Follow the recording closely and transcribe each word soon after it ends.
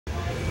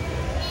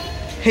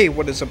Hey,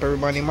 what is up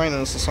everybody, my name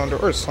is Sandro,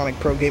 or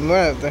SonicPro Game,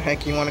 whatever the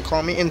heck you want to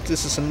call me, and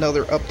this is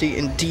another update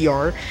in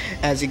DR.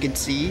 As you can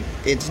see,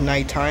 it's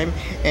nighttime,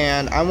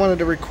 and I wanted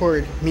to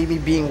record Mimi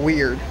being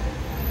weird.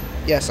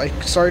 Yes, I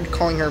started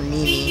calling her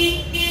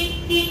Mimi.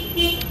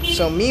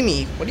 So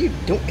Mimi, what are you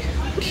doing?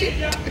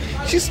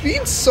 She's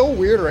being so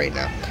weird right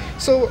now.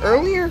 So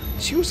earlier,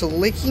 she was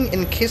licking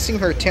and kissing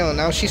her tail, and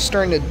now she's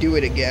starting to do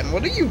it again.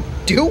 What are you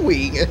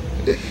doing?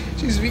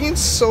 She's being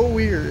so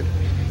weird.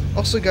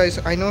 Also, guys,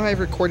 I know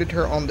I've recorded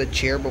her on the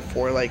chair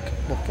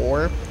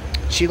before.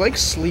 She likes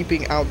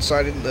sleeping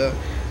outside in the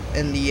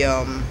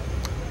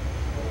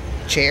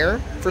chair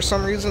for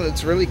some reason.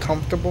 It's really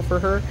comfortable for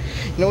her.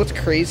 You know what's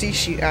crazy?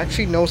 She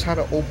actually knows how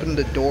to open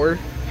the door.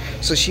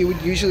 So she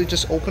would usually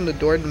just open the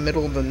door in the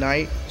middle of the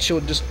night. She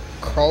would just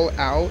crawl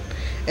out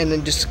and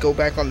then just go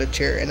back on the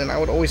chair. And then I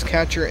would always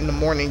catch her in the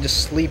morning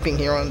just sleeping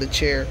here on the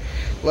chair,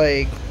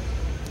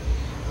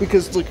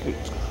 because look.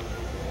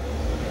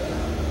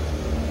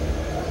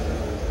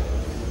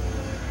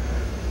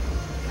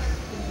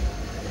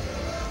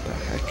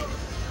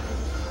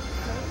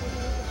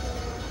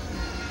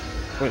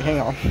 Wait,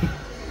 hang on.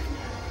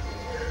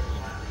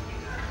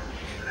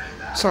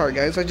 Sorry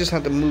guys, I just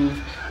had to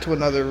move to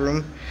another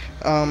room.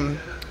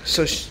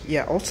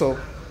 Yeah, also,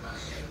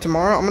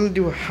 tomorrow I'm going to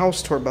do a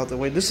house tour, by the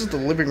way. This is the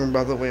living room,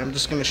 by the way. I'm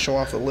just going to show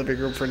off the living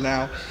room for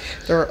now.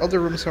 There are other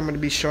rooms I'm going to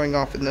be showing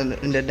off in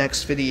the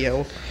next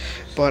video.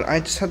 But I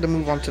just had to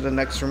move on to the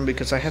next room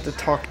because I had to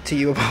talk to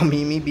you about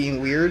Mimi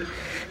being weird.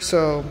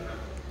 So,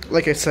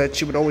 like I said,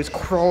 she would always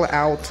crawl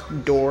out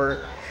door,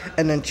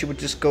 and then she would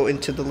just go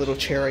into the little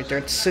chair right there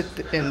and sit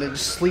and then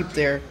just sleep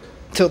there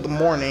till the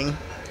morning.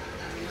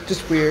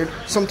 Just weird.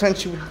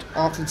 Sometimes she would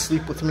often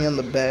sleep with me on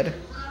the bed.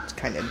 It's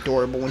kind of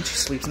adorable when she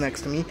sleeps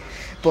next to me.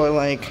 But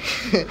I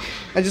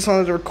just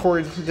wanted to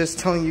record this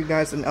telling you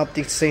guys an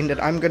update saying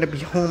that I'm going to be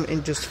home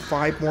in just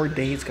 5 more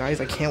days,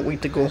 guys. I can't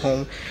wait to go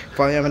home.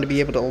 Finally, I'm going to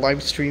be able to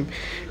live stream,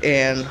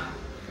 and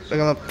I'm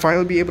going to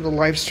finally be able to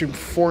live stream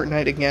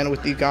Fortnite again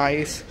with you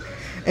guys.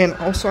 And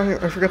also,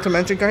 I forgot to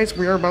mention, guys,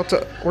 we're about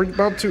to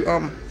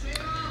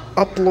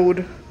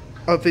upload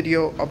a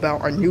video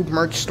about our new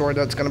merch store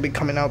that's going to be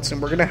coming out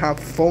soon. We're going to have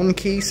phone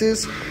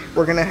cases,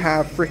 we're going to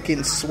have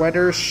freaking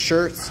sweaters,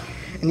 shirts,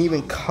 and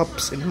even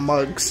cups and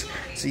mugs,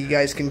 so you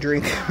guys can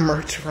drink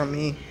merch from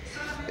me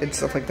and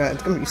stuff like that.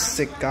 It's going to be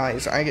sick,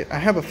 guys. I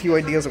have a few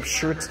ideas of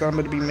shirts that I'm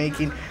going to be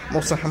making.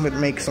 Also, I'm going to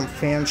make some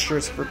fan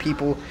shirts for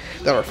people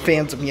that are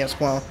fans of me as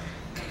well.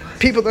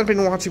 People that have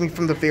been watching me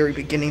from the very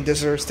beginning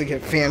deserves to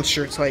get fan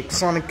shirts, like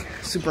Sonic,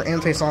 Super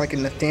Anti-Sonic,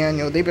 and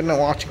Nathaniel. They've been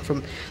watching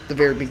from the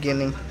very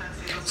beginning.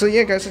 So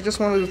yeah, guys, I just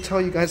wanted to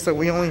tell you guys that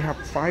we only have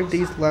 5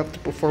 days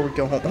left before we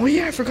go home. Oh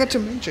yeah, I forgot to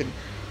mention.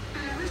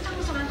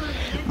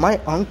 My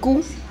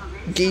uncle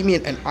gave me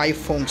an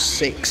iPhone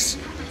 6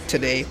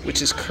 today,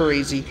 which is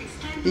crazy.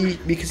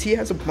 Because he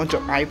has a bunch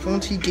of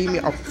iPhones, he gave me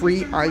a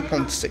free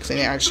iPhone 6, and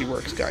it actually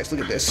works, guys.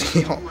 Look at this.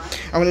 I'm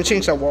going to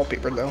change that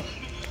wallpaper, though.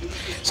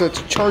 So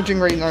it's charging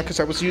right now because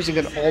I was using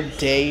it all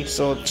day,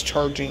 so it's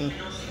charging.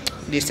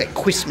 This like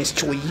Christmas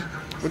tree.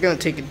 We're gonna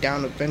take it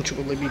down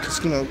eventually because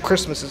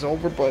Christmas is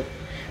over, but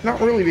not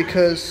really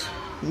because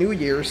New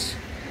Year's.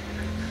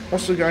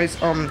 Also, guys,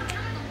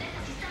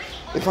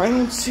 if I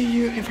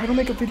don't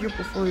make a video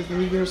before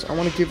New Year's, I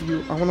want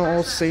to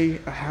all say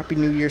a Happy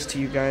New Year's to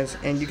you guys,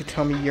 and you can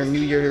tell me your New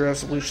Year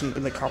resolution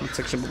in the comment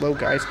section below,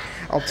 guys.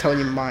 I'll tell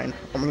you mine.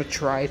 I'm gonna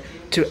try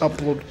to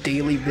upload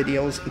daily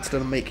videos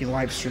instead of making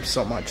live streams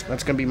so much.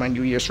 That's gonna be my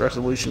New Year's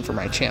resolution for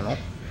my channel.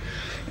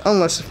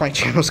 Unless if my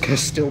channel's gonna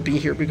still be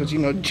here because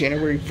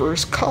January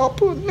 1st,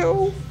 COPPA,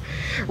 no.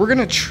 We're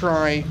gonna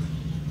try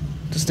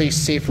to stay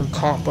safe from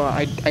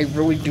COPPA. I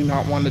really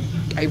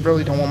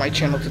don't want my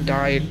channel to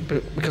die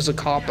because of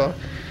COPPA.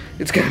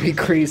 It's gonna be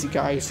crazy,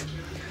 guys.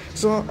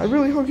 So I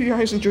really hope you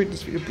guys enjoyed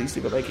this video. Please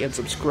leave a like and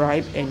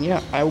subscribe. And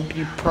yeah, I will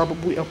be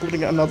probably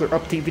uploading another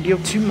update video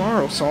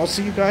tomorrow. So I'll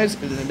see you guys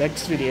in the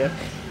next video.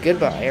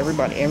 Goodbye,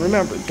 everybody. And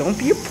remember, don't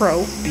be a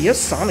pro, be a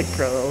Sonic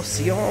Pro.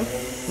 See y'all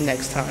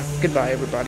next time. Goodbye, everybody.